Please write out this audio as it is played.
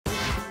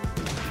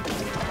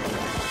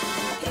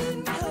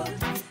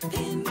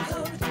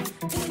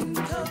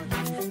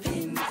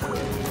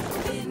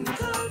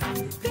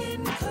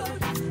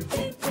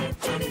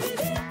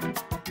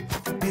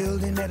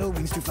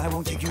to fly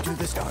won't take you to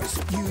the stars.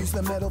 Use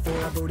the metal for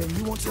a boat and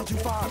you won't sail too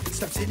far.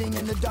 Stop sitting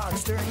in the dark,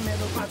 stirring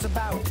metal pots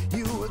about.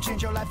 You will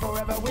change your life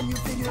forever when you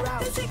figure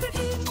out the secret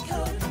pin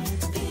code.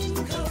 Pin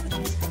code.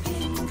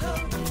 Pin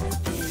code.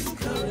 Pin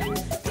code.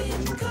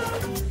 Pin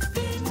code.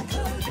 Pin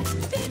code.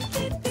 Pin,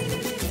 pin, pin, pin.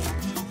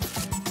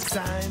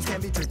 Science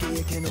can be tricky,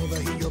 it can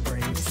overheat your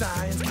brain.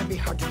 Science can be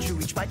hard to chew,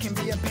 each bite can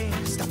be a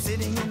pain. Stop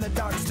sitting in the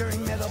dark,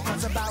 stirring metal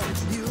pots about.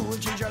 You will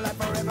change your life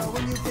forever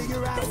when you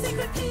figure out the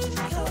secret pin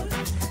code.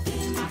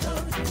 Pin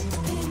code.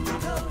 Pin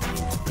code.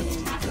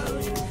 Pin code.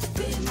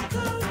 Pin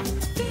code.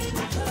 Pin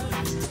code.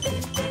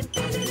 Pin, pin, pin,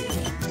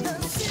 pin. The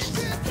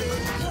secret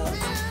pin code.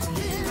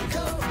 Pin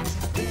code.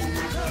 Pin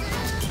code.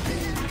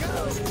 Pin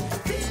code.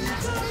 Pin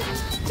code.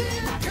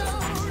 Pin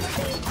code.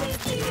 Pin,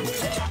 pin, pin,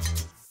 pin.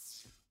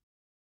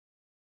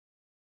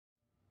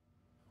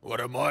 What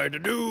am I to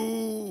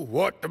do?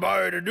 What am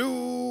I to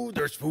do?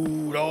 There's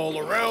food all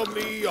around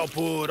me. I'll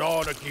put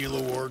on a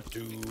kilo or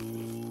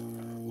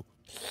two.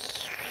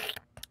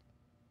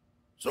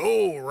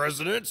 So,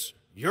 residents,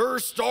 you're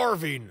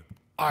starving,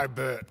 I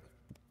bet.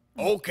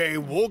 Okay,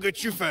 we'll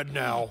get you fed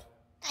now.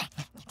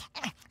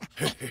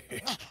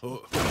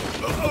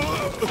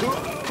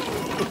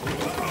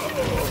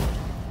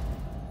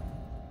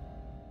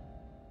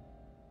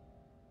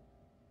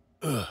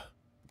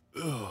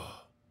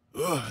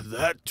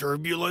 That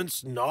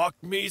turbulence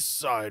knocked me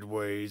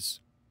sideways.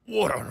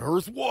 What on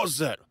earth was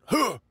that?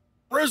 Huh!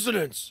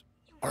 Residents,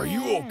 are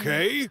you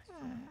okay?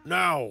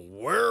 Now,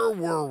 where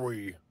were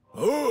we?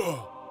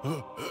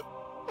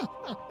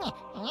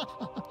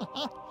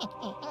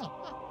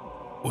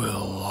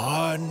 Well,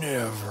 I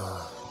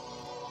never.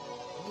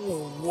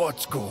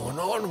 What's going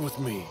on with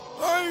me?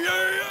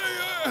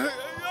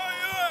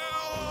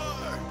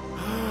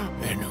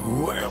 And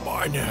who am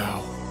I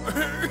now?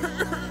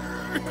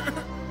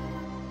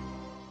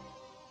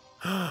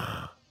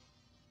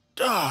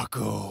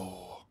 Dokko.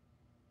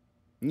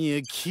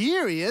 A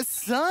curious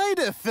side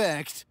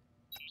effect.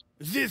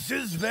 This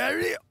is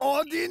very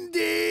odd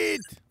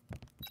indeed.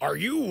 Are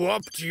you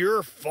up to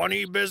your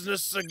funny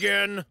business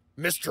again,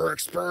 Mr.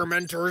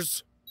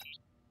 Experimenters?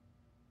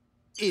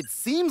 It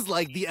seems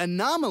like the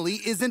anomaly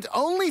isn't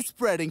only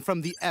spreading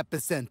from the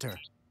epicenter.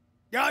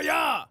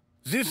 Yeah.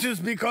 This is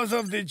because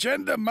of the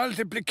gender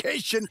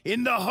multiplication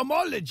in the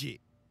homology.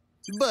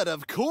 But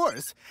of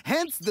course,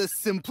 hence the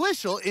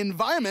simplicial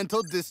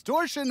environmental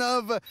distortion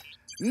of...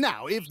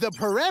 Now, if the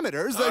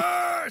parameters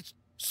are...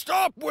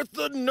 Stop with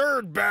the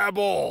nerd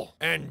babble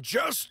and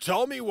just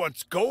tell me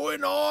what's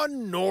going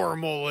on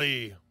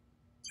normally.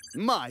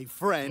 My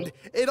friend,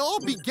 it all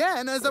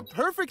began as a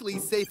perfectly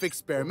safe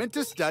experiment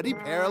to study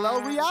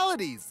parallel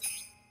realities.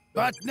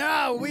 But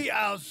now we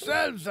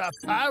ourselves are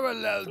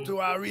parallel to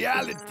our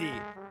reality.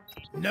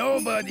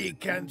 Nobody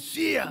can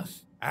see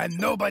us, and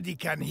nobody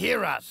can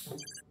hear us.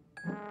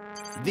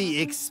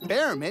 The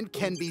experiment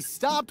can be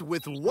stopped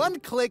with one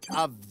click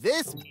of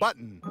this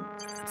button.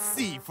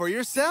 See for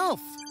yourself.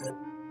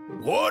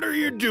 What are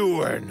you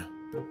doing?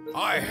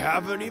 I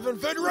haven't even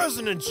fed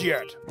resonance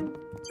yet.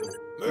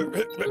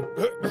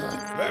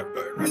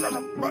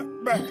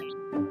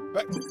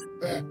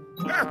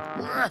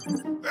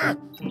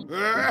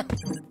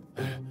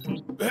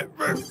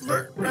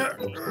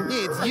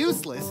 It's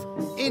useless.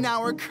 In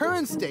our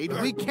current state,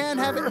 we can't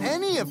have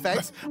any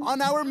effects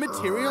on our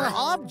material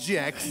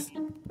objects.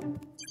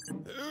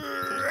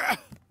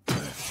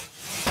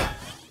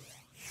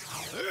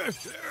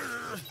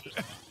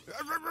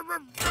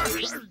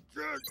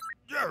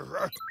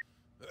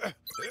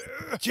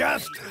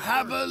 Just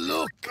have a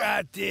look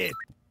at it.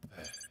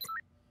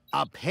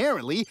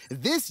 Apparently,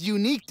 this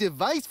unique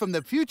device from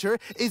the future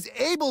is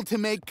able to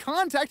make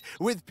contact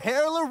with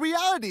parallel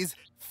realities.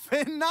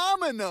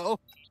 Phenomenal!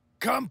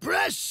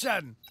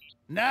 Compression!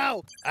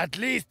 Now, at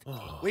least,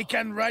 we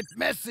can write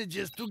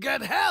messages to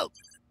get help.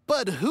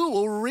 But who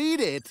will read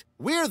it?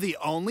 We're the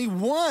only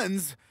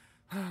ones.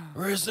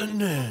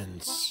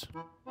 Resonance.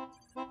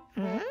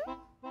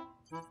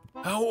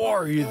 How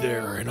are you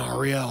there in our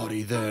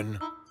reality then?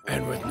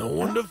 And with no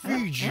one to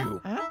feed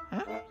you?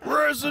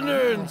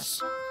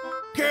 Resonance!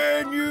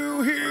 Can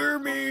you hear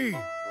me?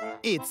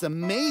 It's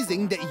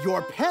amazing that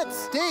your pet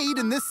stayed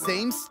in the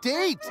same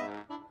state.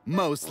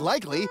 Most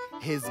likely,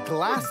 his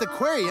glass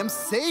aquarium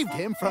saved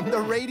him from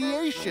the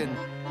radiation.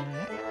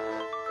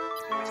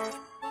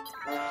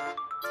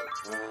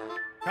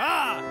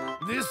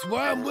 This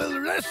worm will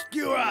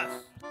rescue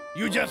us.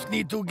 You just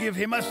need to give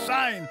him a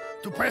sign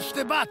to press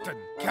the button.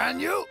 Can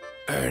you?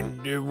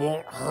 And it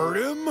won't hurt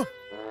him?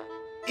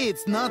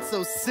 It's not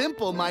so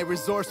simple, my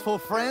resourceful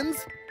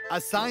friends.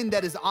 A sign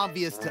that is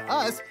obvious to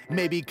us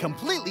may be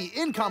completely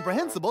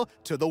incomprehensible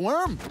to the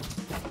worm.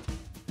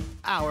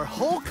 Our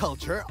whole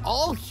culture,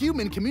 all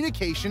human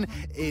communication,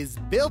 is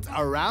built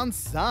around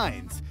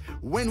signs.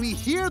 When we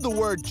hear the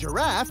word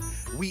giraffe,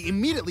 we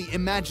immediately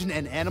imagine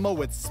an animal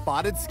with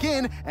spotted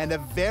skin and a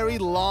very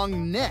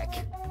long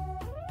neck.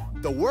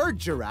 The word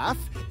giraffe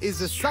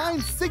is a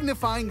sign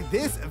signifying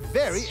this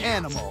very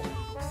animal.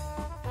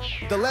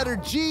 The letter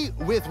G,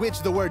 with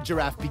which the word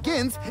giraffe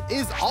begins,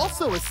 is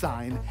also a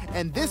sign,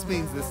 and this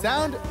means the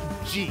sound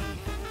G.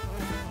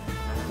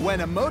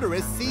 When a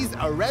motorist sees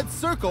a red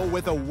circle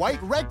with a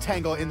white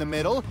rectangle in the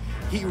middle,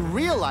 he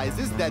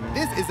realizes that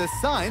this is a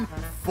sign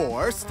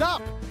for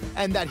stop,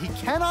 and that he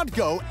cannot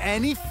go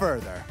any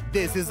further.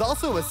 This is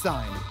also a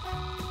sign.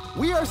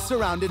 We are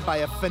surrounded by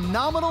a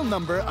phenomenal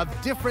number of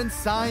different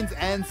signs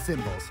and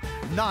symbols.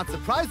 Not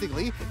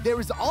surprisingly, there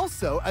is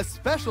also a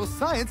special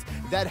science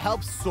that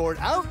helps sort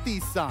out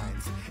these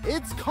signs.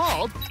 It's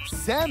called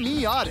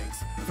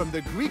semiotics, from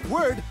the Greek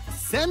word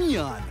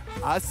semion,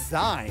 a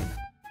sign.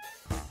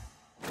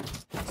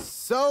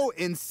 So,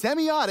 in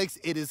semiotics,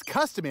 it is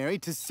customary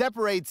to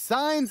separate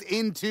signs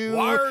into...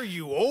 Why are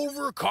you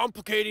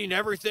overcomplicating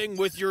everything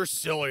with your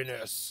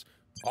silliness?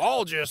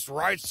 I'll just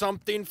write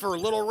something for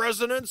little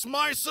resonance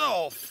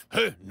myself.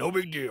 No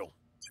big deal.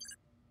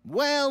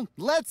 Well,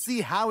 let's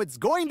see how it's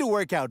going to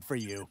work out for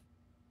you.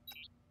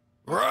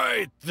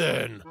 Right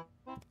then.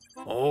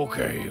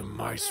 Okay,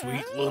 my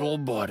sweet little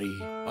buddy.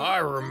 I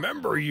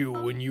remember you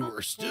when you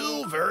were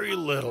still very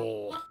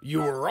little.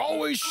 You were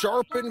always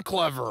sharp and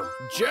clever,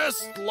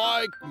 just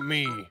like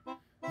me.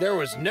 There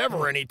was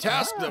never any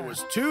task that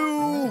was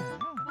too...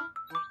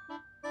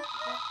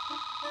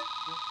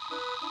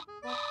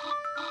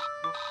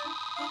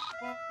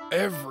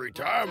 Every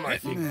time I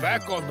think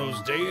back on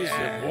those days,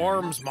 it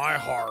warms my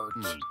heart.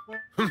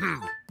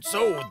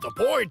 So the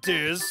point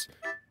is,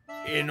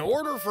 in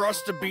order for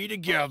us to be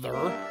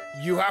together,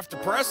 you have to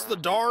press the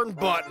darn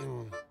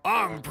button.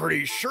 I'm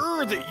pretty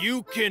sure that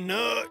you can,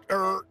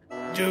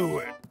 do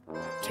it.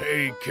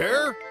 Take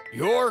care,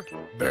 you're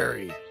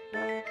Barry.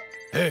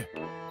 Hey.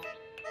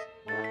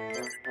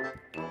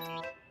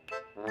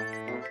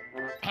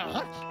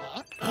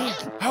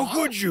 How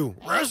could you?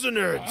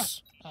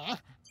 Resonance!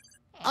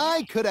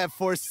 I could have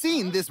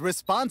foreseen this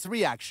response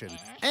reaction,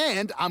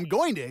 and I'm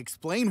going to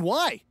explain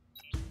why.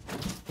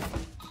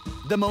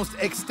 The most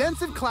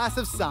extensive class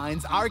of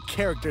signs are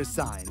character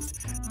signs.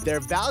 Their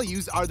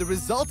values are the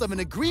result of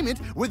an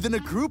agreement within a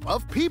group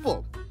of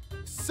people.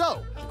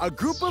 So, a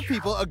group of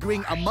people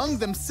agreeing among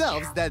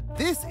themselves that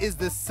this is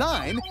the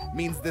sign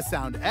means the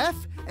sound F,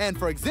 and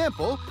for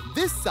example,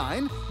 this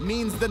sign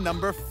means the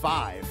number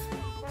 5.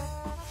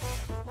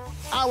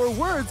 Our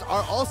words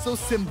are also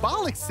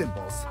symbolic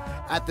symbols.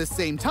 At the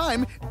same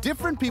time,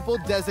 different people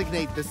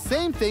designate the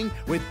same thing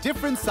with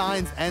different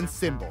signs and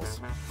symbols.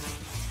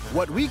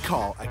 What we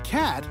call a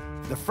cat,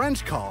 the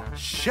French call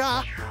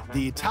chat,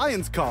 the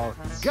Italians call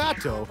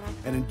gatto,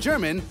 and in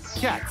German,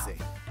 Katze.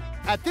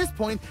 At this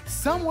point,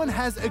 someone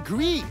has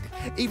agreed.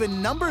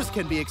 Even numbers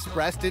can be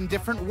expressed in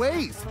different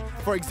ways.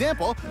 For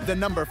example, the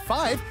number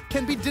 5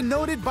 can be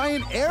denoted by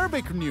an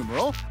Arabic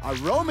numeral, a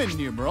Roman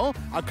numeral,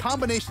 a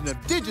combination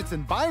of digits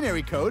and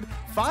binary code,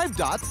 5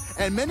 dots,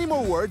 and many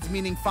more words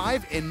meaning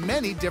 5 in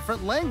many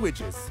different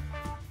languages.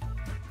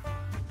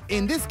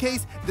 In this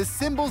case, the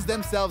symbols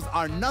themselves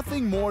are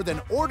nothing more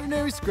than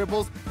ordinary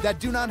scribbles that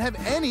do not have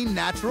any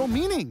natural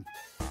meaning.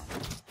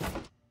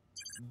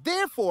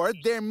 Therefore,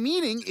 their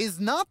meaning is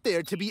not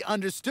there to be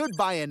understood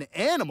by an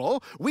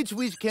animal, which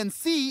we can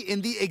see in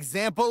the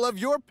example of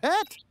your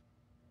pet.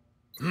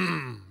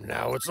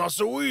 Now it's not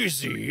so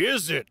easy,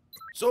 is it?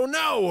 So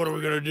now what are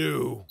we gonna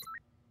do?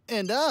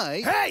 And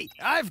I... Hey,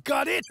 I've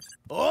got it!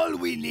 All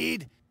we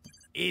need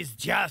is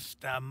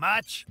just a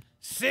much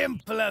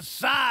simpler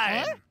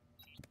sign.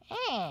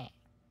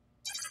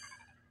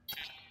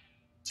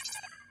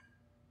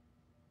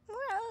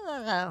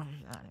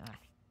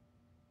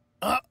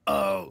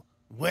 Uh-oh.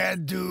 We're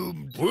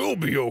doomed. We'll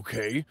be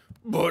okay,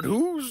 but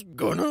who's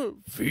gonna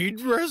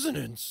feed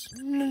resonance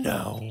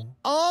now?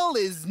 All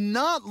is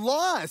not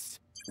lost.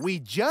 We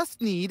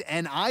just need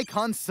an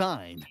icon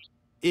sign.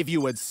 If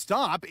you would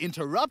stop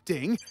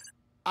interrupting,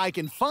 I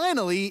can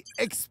finally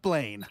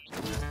explain.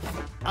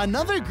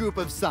 Another group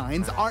of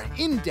signs are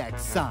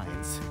index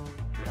signs.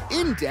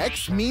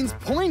 Index means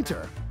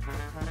pointer.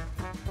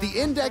 The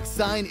index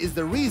sign is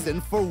the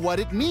reason for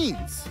what it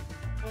means.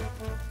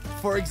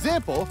 For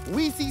example,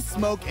 we see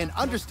smoke and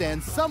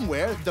understand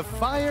somewhere the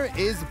fire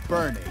is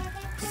burning.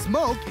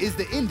 Smoke is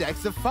the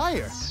index of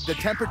fire. The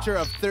temperature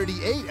of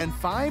 38 and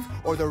 5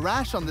 or the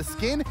rash on the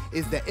skin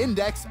is the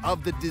index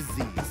of the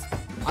disease.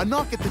 A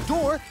knock at the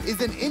door is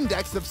an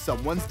index of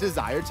someone's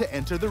desire to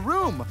enter the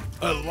room.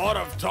 A lot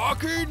of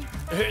talking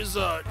is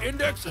an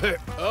index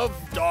of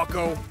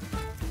Dokko.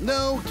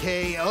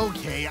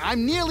 Okay,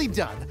 I'm nearly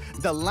done.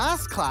 The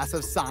last class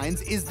of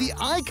signs is the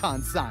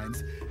icon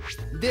signs.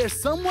 They're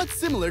somewhat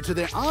similar to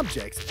their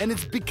objects, and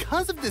it's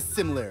because of this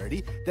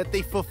similarity that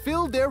they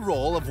fulfill their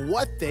role of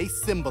what they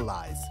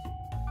symbolize.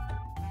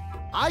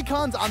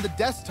 Icons on the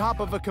desktop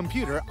of a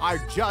computer are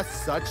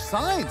just such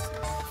signs.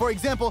 For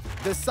example,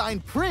 the sign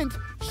print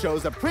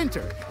shows a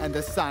printer, and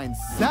the sign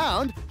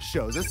sound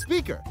shows a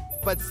speaker.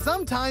 But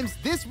sometimes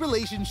this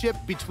relationship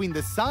between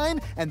the sign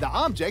and the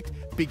object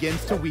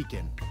begins to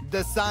weaken.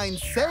 The sign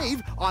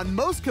save on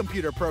most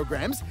computer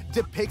programs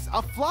depicts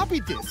a floppy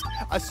disk,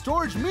 a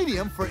storage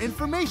medium for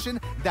information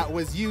that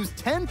was used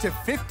 10 to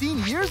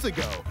 15 years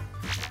ago.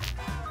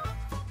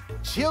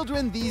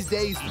 Children these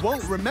days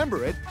won't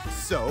remember it,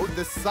 so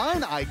the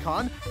sign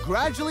icon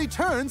gradually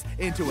turns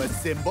into a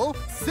symbol.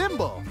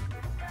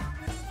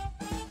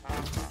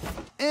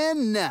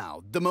 And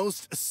now, the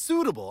most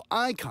suitable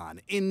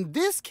icon in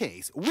this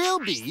case will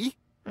be...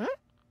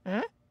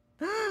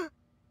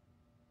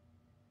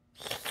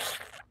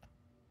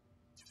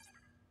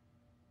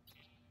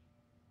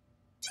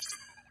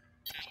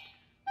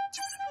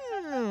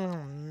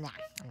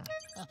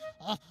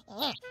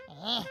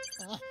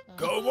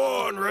 Come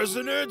on,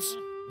 residents.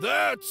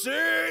 That's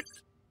it.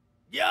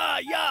 Yeah,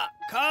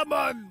 come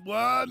on,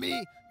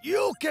 Wormy.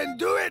 You can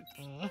do it.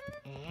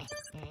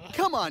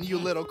 Come on, you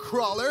little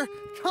crawler.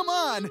 Come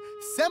on.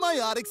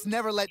 Semiotics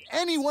never let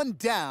anyone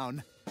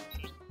down.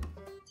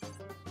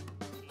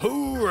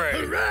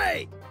 Hooray!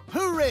 Hooray!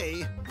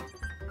 Hooray!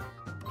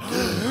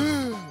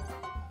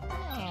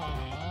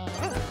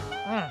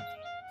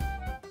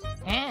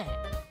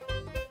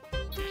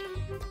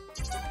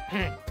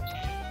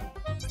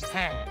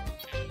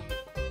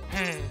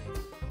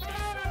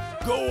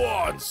 Go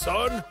on,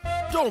 son.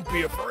 Don't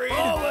be afraid.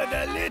 Forward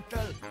a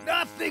little.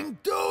 Nothing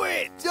to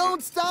it.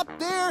 Don't stop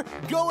there.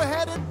 Go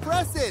ahead and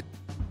press it.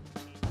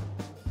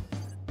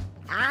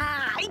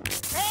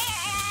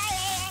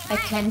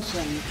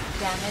 Attention,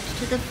 damage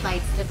to the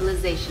flight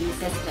stabilization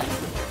system.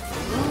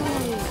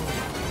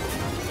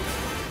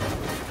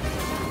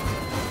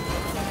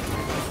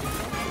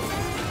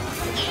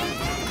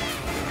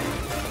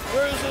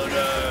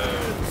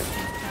 Residents!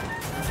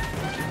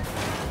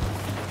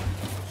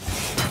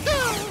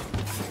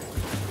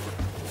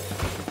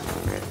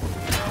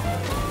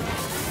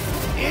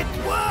 It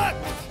worked.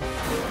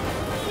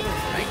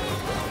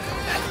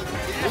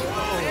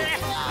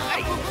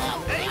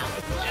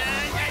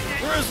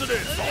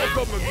 Residents, I'll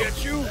come and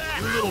get you,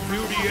 you little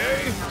beauty,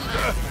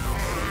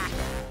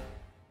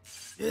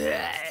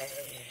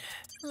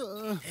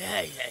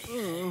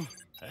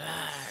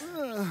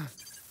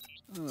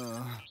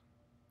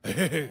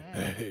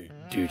 Hey,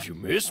 did you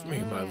miss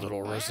me, my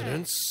little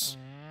residents?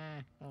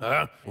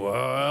 Huh?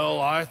 Well,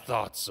 I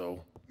thought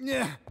so.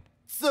 Yeah.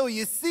 So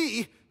you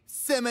see,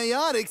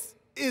 semiotics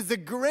is a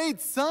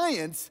great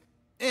science,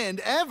 and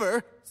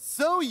ever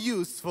so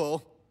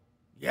useful.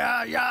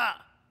 Yeah.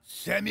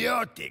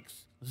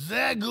 Semiotics.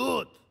 They're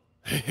good.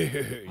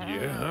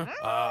 Yeah?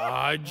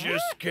 I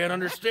just can't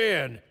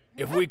understand.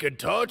 If we could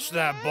touch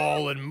that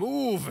ball and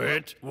move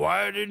it,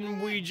 why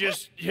didn't we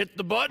just hit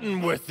the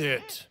button with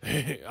it?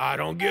 I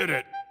don't get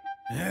it.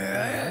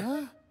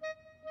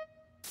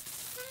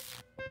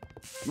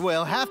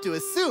 We'll have to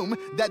assume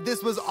that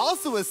this was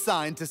also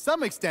assigned to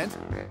some extent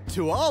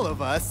to all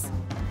of us.